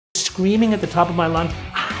screaming at the top of my lungs,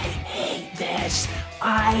 I hate this.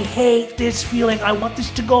 I hate this feeling. I want this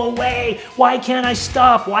to go away. Why can't I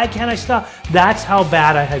stop? Why can't I stop? That's how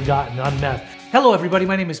bad I had gotten on meth. Hello everybody,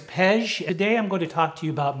 my name is Pej. Today I'm going to talk to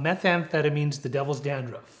you about methamphetamines, the devil's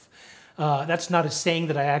dandruff. That's not a saying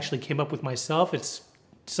that I actually came up with myself. It's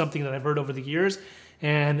something that I've heard over the years,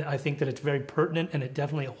 and I think that it's very pertinent, and it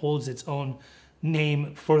definitely holds its own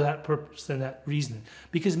name for that purpose and that reason.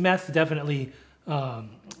 Because meth definitely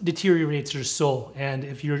deteriorates your soul, and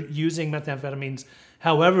if you're using methamphetamines,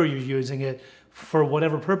 however you're using it, for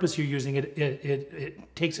whatever purpose you're using it,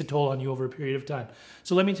 it takes a toll on you over a period of time.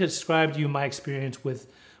 So let me describe to you my experience with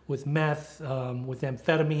meth, with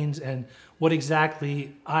amphetamines, and what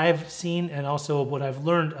exactly I've seen and also what I've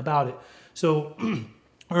learned about it. So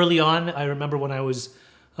early on, I remember when I was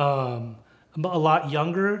a lot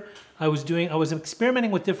younger, I was experimenting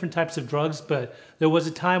with different types of drugs, but there was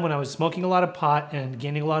a time when I was smoking a lot of pot and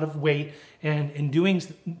gaining a lot of weight, and in doing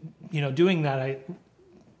that, I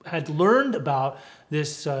had learned about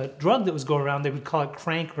this drug that was going around. They would call it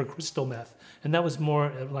crank or crystal meth, and that was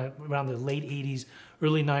more like around the late 80s,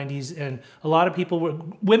 early 90s, and a lot of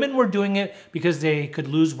women were doing it because they could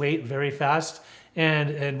lose weight very fast.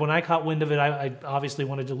 And when I caught wind of it, I obviously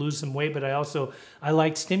wanted to lose some weight, but I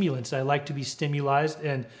liked stimulants. I like to be stimulized,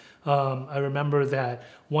 and I remember that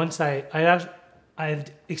once I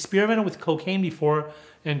had experimented with cocaine before,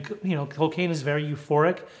 and cocaine is very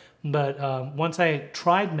euphoric. But once I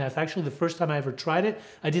tried meth, actually the first time I ever tried it,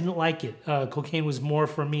 I didn't like it. Cocaine was more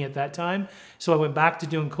for me at that time, so I went back to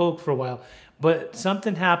doing coke for a while. But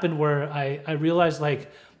something happened where I realized,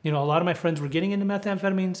 like, a lot of my friends were getting into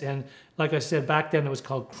methamphetamines, and like I said, back then it was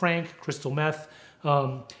called crank, crystal meth.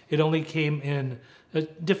 It only came in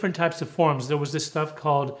different types of forms. There was this stuff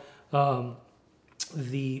called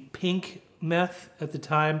the pink meth at the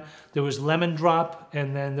time. There was lemon drop,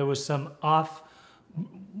 and then there was what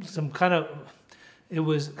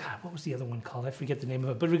was the other one called? I forget the name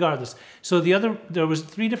of it, but regardless. So there was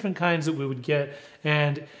 3 different kinds that we would get,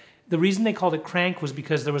 and the reason they called it crank was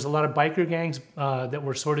because there was a lot of biker gangs that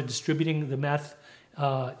were sort of distributing the meth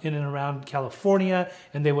in and around California,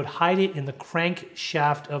 and they would hide it in the crank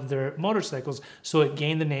shaft of their motorcycles, so it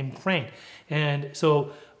gained the name crank. And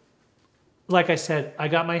so, like I said, I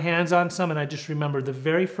got my hands on some, and I just remember the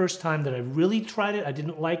very first time that I really tried it, I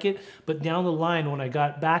didn't like it, but down the line, when I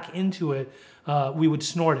got back into it, we would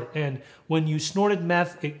snort it. And when you snorted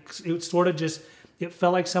meth, it sort of just, it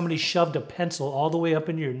felt like somebody shoved a pencil all the way up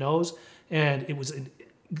into your nose, and it was an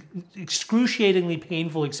excruciatingly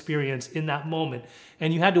painful experience in that moment.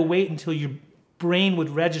 And you had to wait until your brain would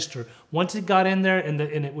register. Once it got in there, and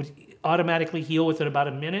it would automatically heal within about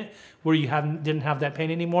a minute, where you didn't have that pain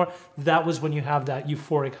anymore, that was when you have that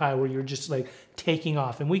euphoric high where you're just like taking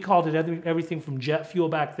off. And we called it everything from jet fuel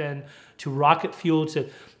back then to rocket fuel to,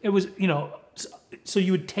 it was, so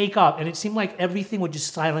you would take off, and it seemed like everything would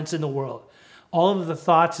just silence in the world. All of the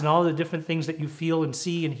thoughts and all the different things that you feel and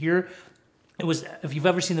see and hear, it was, if you've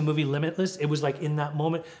ever seen the movie Limitless, it was like in that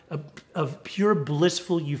moment of pure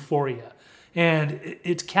blissful euphoria. And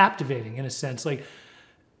it's captivating in a sense. Like,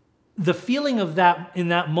 the feeling of that in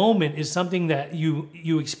that moment is something that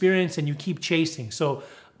you experience and you keep chasing. So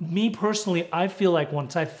me personally, I feel like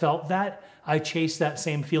once I felt that, I chased that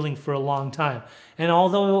same feeling for a long time. And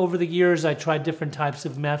although over the years I tried different types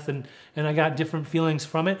of meth and I got different feelings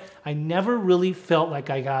from it, I never really felt like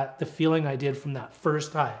I got the feeling I did from that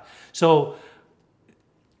first high. So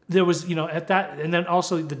there was, at that, and then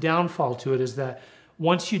also the downfall to it is that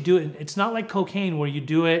once you do it, it's not like cocaine where you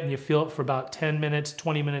do it and you feel it for about 10 minutes,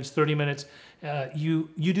 20 minutes, 30 minutes. You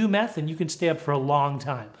do meth and you can stay up for a long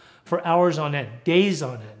time, for hours on end, days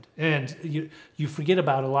on end. And you forget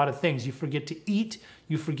about a lot of things. You forget to eat.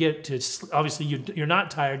 You forget to, obviously you're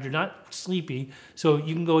not tired, you're not sleepy. So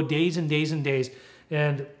you can go days and days and days.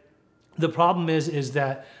 And the problem is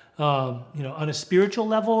that, on a spiritual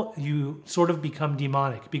level, you sort of become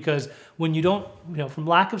demonic, because when you don't, from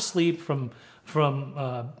lack of sleep, from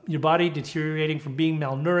your body deteriorating, from being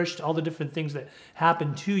malnourished, all the different things that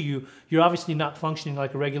happen to you, you're obviously not functioning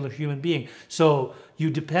like a regular human being. So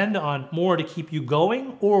you depend on more to keep you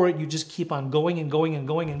going, or you just keep on going and going and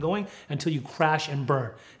going and going until you crash and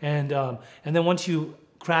burn. And then once you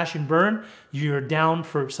crash and burn, you're down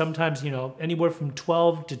for sometimes, anywhere from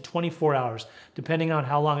 12 to 24 hours, depending on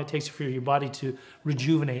how long it takes for your body to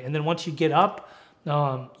rejuvenate. And then once you get up,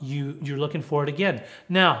 you're looking for it again.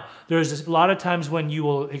 Now, there's a lot of times when you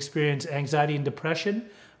will experience anxiety and depression.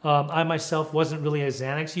 I myself wasn't really a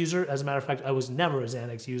Xanax user. As a matter of fact, I was never a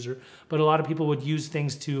Xanax user, but a lot of people would use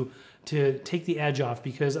things to to take the edge off,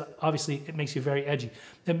 because obviously it makes you very edgy.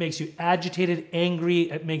 It makes you agitated, angry.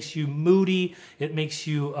 It makes you moody. It makes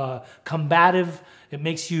you combative. It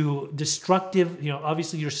makes you destructive. You know,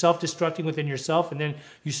 obviously you're self-destructing within yourself, and then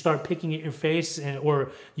you start picking at your face,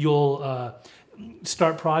 or you'll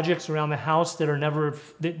start projects around the house that are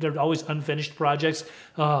they're always unfinished projects.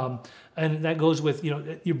 And that goes with, you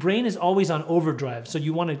know, your brain is always on overdrive. So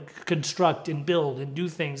you want to construct and build and do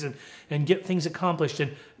things and get things accomplished.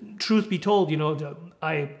 And truth be told, you know,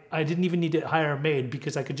 I didn't even need to hire a maid,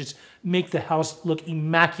 because I could just make the house look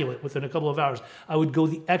immaculate within a couple of hours. I would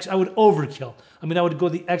overkill. I mean, I would go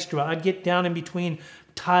the extra. I'd get down in between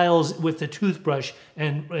tiles with the toothbrush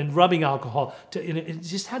and rubbing alcohol. And it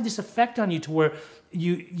just had this effect on you to where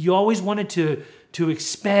you always wanted to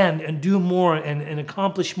expand and do more and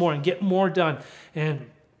accomplish more and get more done. And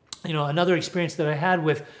you know, another experience that I had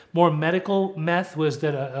with more medical meth was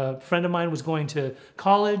that a friend of mine was going to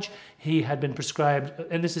college. He had been prescribed,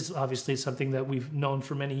 and this is obviously something that we've known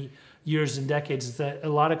for many years and decades, is that a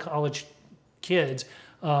lot of college kids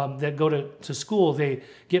that go to school, they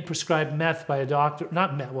get prescribed meth by a doctor.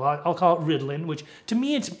 Not meth, well, I'll call it Ritalin, which to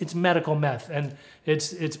me it's medical meth, and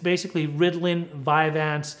it's basically Ritalin,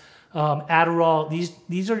 Vyvanse, Adderall.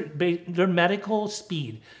 They're medical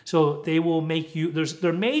speed, so they will make you.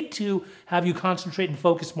 They're made to have you concentrate and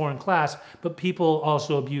focus more in class, but people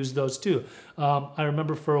also abuse those too. I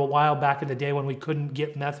remember for a while back in the day when we couldn't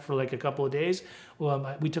get meth for like a couple of days,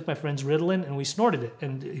 we took my friend's Ritalin and we snorted it,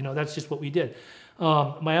 and you know, that's just what we did.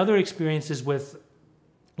 My other experiences with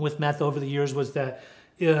meth over the years was that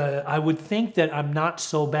I would think that I'm not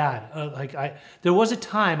so bad. There was a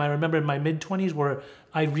time I remember in my mid-20s where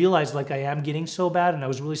I realized like I am getting so bad, and I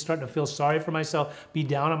was really starting to feel sorry for myself, be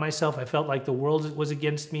down on myself. I felt like the world was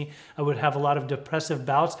against me. I would have a lot of depressive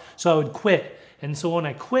bouts, so I would quit. And so when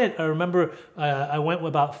I quit, I remember I went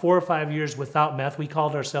about 4 or 5 years without meth.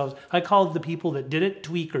 I called the people that did it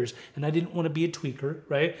tweakers, and I didn't want to be a tweaker,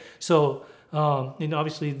 right? So and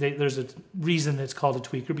obviously there's a reason it's called a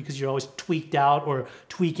tweaker, because you're always tweaked out or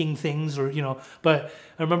tweaking things, or you know. But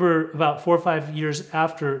I remember about 4 or 5 years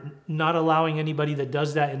after not allowing anybody that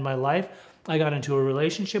does that in my life, I got into a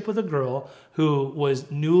relationship with a girl who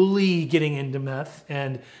was newly getting into meth,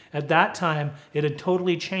 and at that time it had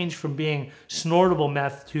totally changed from being snortable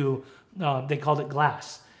meth to they called it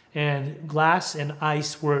glass. And glass and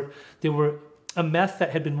ice were a meth that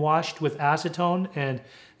had been washed with acetone, and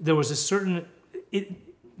there was a certain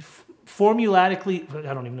formulatically,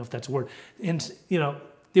 I don't even know if that's a word, and you know,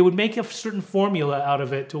 they would make a certain formula out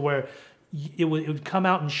of it to where it would come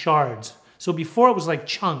out in shards. So before it was like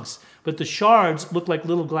chunks, but the shards looked like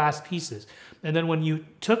little glass pieces. And then when you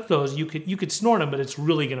took those, you could snort them, but it's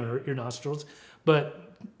really going to hurt your nostrils.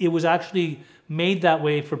 But it was actually made that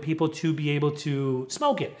way for people to be able to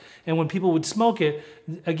smoke it. And when people would smoke it,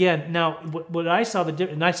 again, now what I saw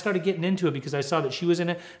and I started getting into it because I saw that she was in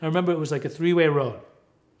it. I remember it was like a 3-way road.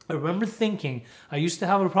 I remember thinking, I used to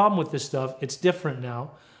have a problem with this stuff. It's different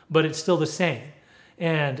now, but it's still the same.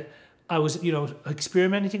 And I was, you know,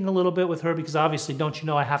 experimenting a little bit with her because obviously, don't you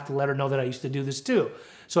know, I have to let her know that I used to do this too.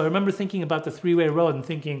 So I remember thinking about the 3-way road and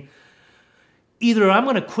thinking, either I'm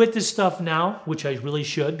going to quit this stuff now, which I really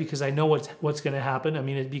should because I know what's going to happen. I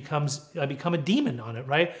mean, I become a demon on it,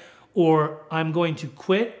 right? Or I'm going to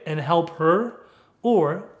quit and help her.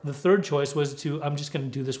 Or the third choice was I'm just going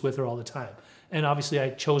to do this with her all the time. And obviously I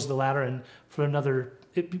chose the latter, and for another,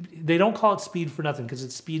 they don't call it speed for nothing because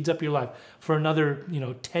it speeds up your life. For another,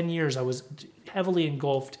 10 years, I was heavily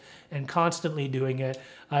engulfed and constantly doing it.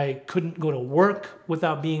 I couldn't go to work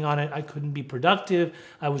without being on it. I couldn't be productive.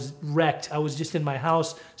 I was wrecked. I was just in my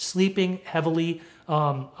house sleeping heavily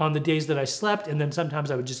on the days that I slept, and then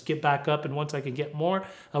sometimes I would just get back up, and once I could get more,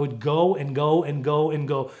 I would go and go and go and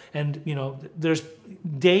go. And there's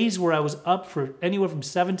days where I was up for anywhere from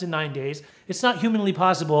 7 to 9 days. It's not humanly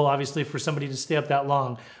possible, obviously, for somebody to stay up that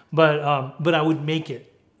long, but I would make it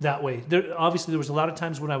that way. Obviously, there was a lot of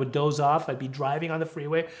times when I would doze off. I'd be driving on the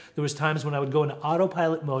freeway. There was times when I would go into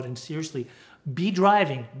autopilot mode and seriously be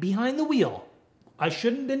driving behind the wheel. I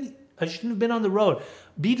shouldn't have been on the road.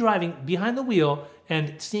 Be driving behind the wheel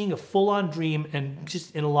and seeing a full-on dream and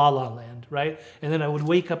just in a la-la land, right? And then I would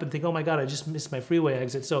wake up and think, oh my God, I just missed my freeway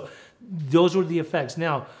exit. So those were the effects.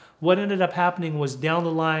 Now, what ended up happening was down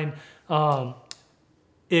the line,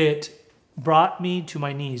 it brought me to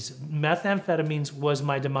my knees. Methamphetamines was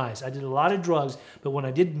my demise. I did a lot of drugs, but when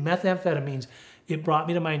I did methamphetamines, it brought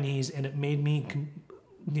me to my knees and it made me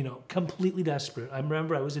completely desperate. I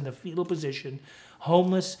remember I was in a fetal position,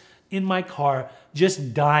 homeless, in my car,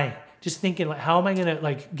 just dying, just thinking, like, how am I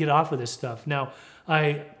gonna get off of this stuff? Now,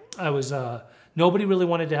 I was Nobody really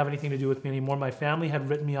wanted to have anything to do with me anymore. My family had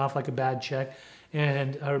written me off like a bad check.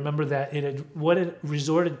 And I remember that what it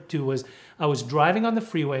resorted to was I was driving on the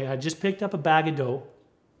freeway. I just picked up a bag of dope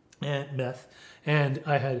and meth, and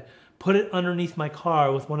I had put it underneath my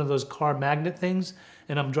car with one of those car magnet things.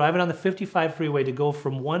 And I'm driving on the 55 freeway to go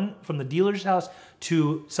from the dealer's house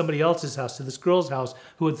to somebody else's house, to this girl's house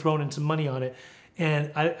who had thrown in some money on it.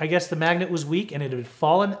 And I guess the magnet was weak and it had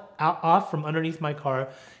fallen off from underneath my car.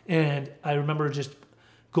 And I remember just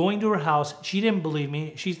going to her house. She didn't believe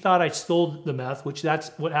me. She thought I stole the meth, which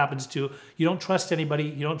that's what happens to. You don't trust anybody.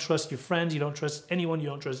 You don't trust your friends. You don't trust anyone. You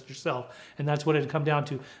don't trust yourself. And that's what it had come down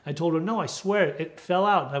to. I told her, no, I swear it fell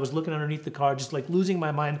out. And I was looking underneath the car, just like losing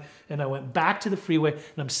my mind. And I went back to the freeway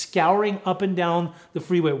and I'm scouring up and down the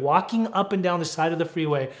freeway, walking up and down the side of the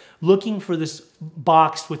freeway, looking for this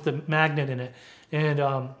box with the magnet in it. And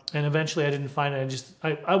eventually I didn't find it.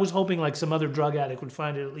 I was hoping like some other drug addict would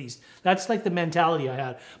find it at least. That's like the mentality I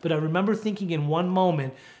had. But I remember thinking in one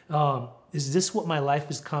moment, is this what my life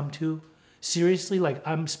has come to? Seriously, like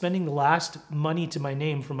I'm spending the last money to my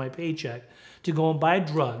name from my paycheck to go and buy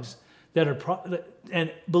drugs that are,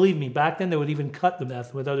 and believe me, back then they would even cut the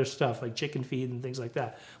meth with other stuff like chicken feed and things like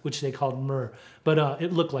that, which they called myrrh. But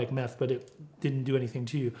it looked like meth, but it didn't do anything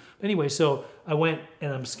to you. Anyway, so I went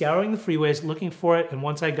and I'm scouring the freeways looking for it. And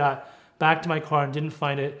once I got back to my car and didn't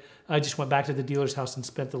find it, I just went back to the dealer's house and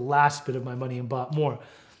spent the last bit of my money and bought more.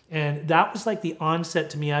 And that was like the onset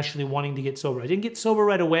to me actually wanting to get sober. I didn't get sober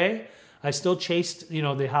right away. I still chased,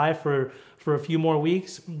 the high for a few more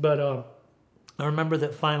weeks. But I remember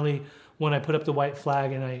that finally, when I put up the white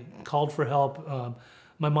flag and I called for help,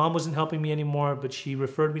 my mom wasn't helping me anymore, but she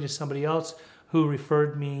referred me to somebody else who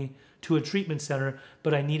referred me to a treatment center,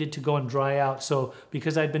 but I needed to go and dry out. So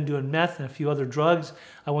because I'd been doing meth and a few other drugs,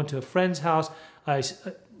 I went to a friend's house.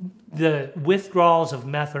 The withdrawals of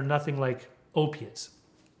meth are nothing like opiates.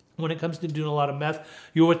 When it comes to doing a lot of meth,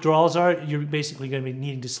 your withdrawals are, you're basically going to be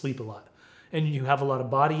needing to sleep a lot. And you have a lot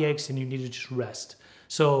of body aches and you need to just rest.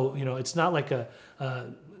 So, it's not like a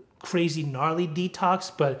crazy gnarly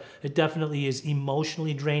detox, but it definitely is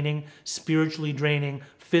emotionally draining, spiritually draining,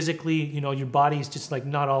 physically, your body is just like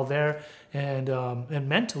not all there, and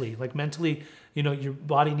mentally, your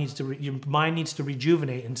body needs to, your mind needs to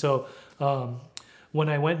rejuvenate. And so when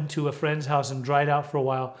I went into a friend's house and dried out for a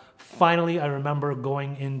while, finally I remember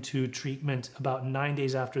going into treatment about 9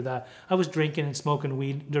 days after that. I was drinking and smoking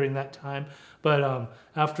weed during that time, but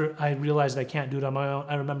after I realized I can't do it on my own,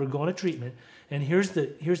 I remember going to treatment. And here's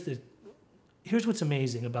what's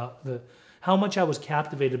amazing about how much I was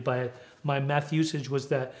captivated by my meth usage was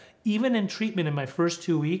that even in treatment in my first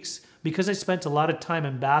 2 weeks, because I spent a lot of time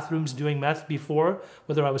in bathrooms doing meth before,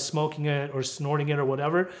 whether I was smoking it or snorting it or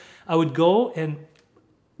whatever, I would go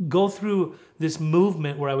through this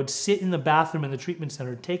movement where I would sit in the bathroom in the treatment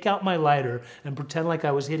center, take out my lighter and pretend like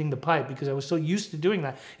I was hitting the pipe because I was so used to doing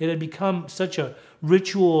that. It had become such a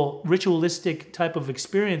ritualistic type of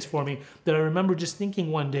experience for me that I remember just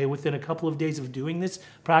thinking one day within a couple of days of doing this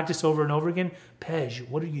practice over and over again, Pej,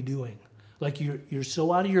 what are you doing? Like you're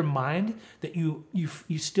so out of your mind that you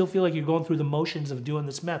still feel like you're going through the motions of doing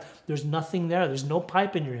this meth. There's nothing there. There's no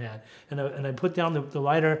pipe in your hand. And I put down the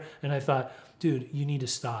lighter and I thought, dude, you need to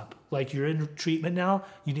stop. Like you're in treatment now.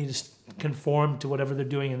 You need to conform to whatever they're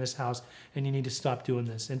doing in this house, and you need to stop doing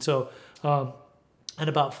this. And so, in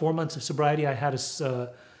about 4 months of sobriety, I had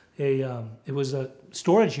it was a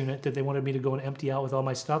storage unit that they wanted me to go and empty out with all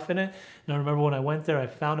my stuff in it. And I remember when I went there, I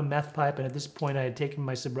found a meth pipe, and at this point, I had taken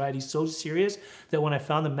my sobriety so serious that when I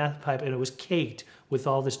found the meth pipe and it was caked with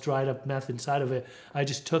all this dried up meth inside of it, I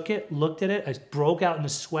just took it, looked at it, I broke out in a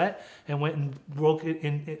sweat, and went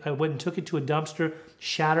and I went and took it to a dumpster,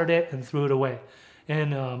 shattered it, and threw it away.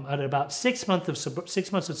 And at about 6 months of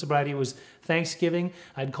sobriety, it was Thanksgiving.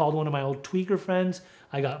 I'd called one of my old tweaker friends.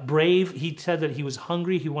 I got brave. He said that he was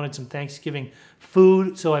hungry. He wanted some Thanksgiving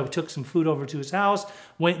food. So I took some food over to his house,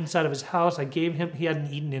 went inside of his house. I gave him, he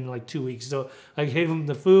hadn't eaten in like 2 weeks. So I gave him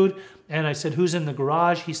the food and I said, who's in the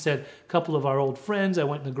garage? He said, a couple of our old friends. I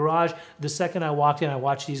went in the garage. The second I walked in, I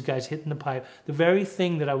watched these guys hitting the pipe. The very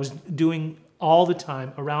thing that I was doing all the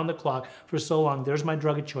time, around the clock, for so long. There's my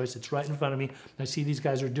drug of choice. It's right in front of me. I see these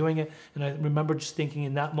guys are doing it. And I remember just thinking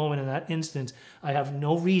in that moment, in that instance, I have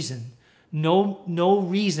no reason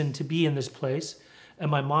to be in this place.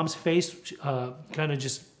 And my mom's face kind of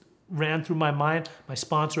just ran through my mind. My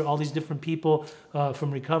sponsor, all these different people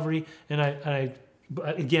from recovery. And I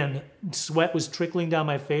again, sweat was trickling down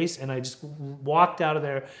my face, and I just walked out of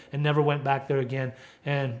there and never went back there again.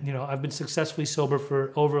 And, I've been successfully sober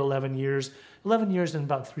for over 11 years. 11 years and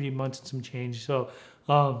about 3 months and some change. So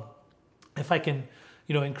if I can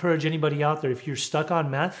encourage anybody out there, if you're stuck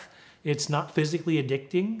on meth, it's not physically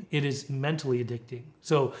addicting, it is mentally addicting.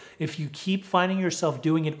 So if you keep finding yourself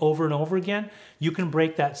doing it over and over again, you can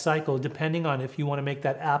break that cycle depending on if you want to make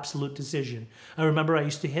that absolute decision. I remember I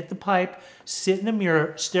used to hit the pipe, sit in the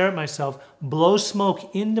mirror, stare at myself, blow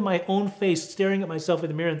smoke into my own face, staring at myself in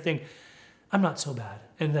the mirror and think, I'm not so bad.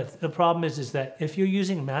 And the problem is that if you're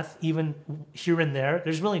using meth, even here and there,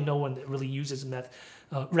 there's really no one that really uses meth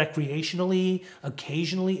recreationally,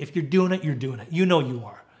 occasionally. If you're doing it, you're doing it. You know you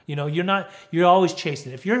are. You're always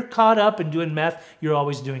chasing it. If you're caught up in doing meth, you're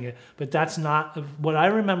always doing it. But that's not what I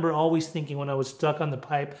remember always thinking when I was stuck on the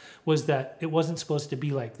pipe, was that it wasn't supposed to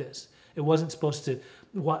be like this. It wasn't supposed to.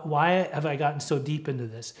 Why have I gotten so deep into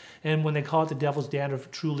this? And when they call it the devil's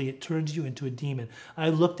dandruff, truly it turns you into a demon. I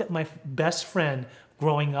looked at my best friend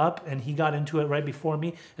growing up, and he got into it right before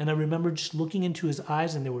me, and I remember just looking into his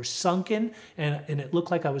eyes, and they were sunken, and it looked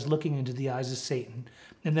like I was looking into the eyes of Satan.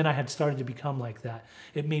 And then I had started to become like that.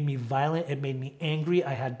 It made me violent. It made me angry.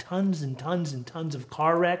 I had tons and tons and tons of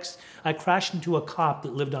car wrecks. I crashed into a cop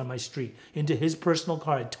that lived on my street, into his personal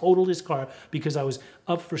car. I totaled his car because I was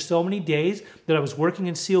up for so many days that I was working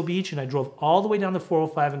in Seal Beach, and I drove all the way down the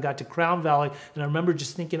 405 and got to Crown Valley. And I remember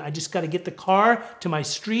just thinking, I just got to get the car to my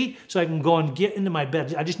street so I can go and get into my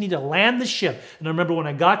bed. I just need to land the ship. And I remember when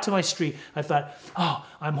I got to my street, I thought, oh,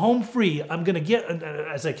 I'm home free. I'm going to get,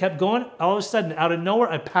 as I kept going, all of a sudden, out of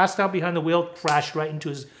nowhere, I passed out behind the wheel, crashed right into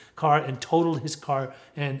his car and totaled his car.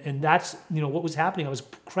 And that's, what was happening. I was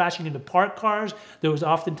crashing into parked cars. There was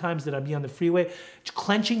often times that I'd be on the freeway,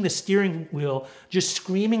 clenching the steering wheel, just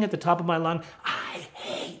screaming at the top of my lung, I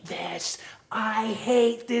hate this. I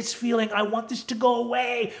hate this feeling. I want this to go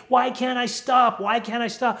away. Why can't I stop? Why can't I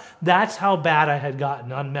stop? That's how bad I had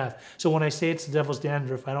gotten on meth. So when I say it's the devil's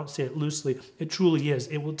dandruff, I don't say it loosely. It truly is.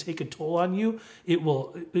 It will take a toll on you. It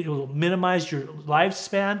will minimize your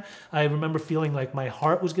lifespan. I remember feeling like my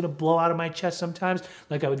heart was going to blow out of my chest sometimes.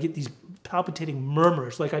 Like I would get these palpitating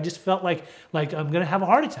murmurs. Like I just felt like I'm going to have a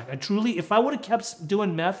heart attack. I truly, if I would have kept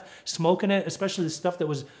doing meth, smoking it, especially the stuff that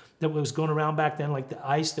was going around back then, like the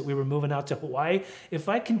ice that we were moving out to Hawaii. If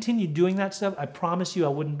I continued doing that stuff, I promise you I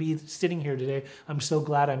wouldn't be sitting here today. I'm so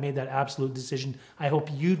glad I made that absolute decision. I hope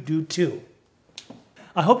you do too.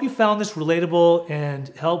 I hope you found this relatable and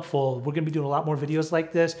helpful. We're going to be doing a lot more videos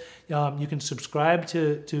like this. You can subscribe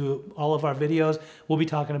to all of our videos. We'll be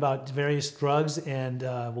talking about various drugs, and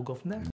we'll go from there.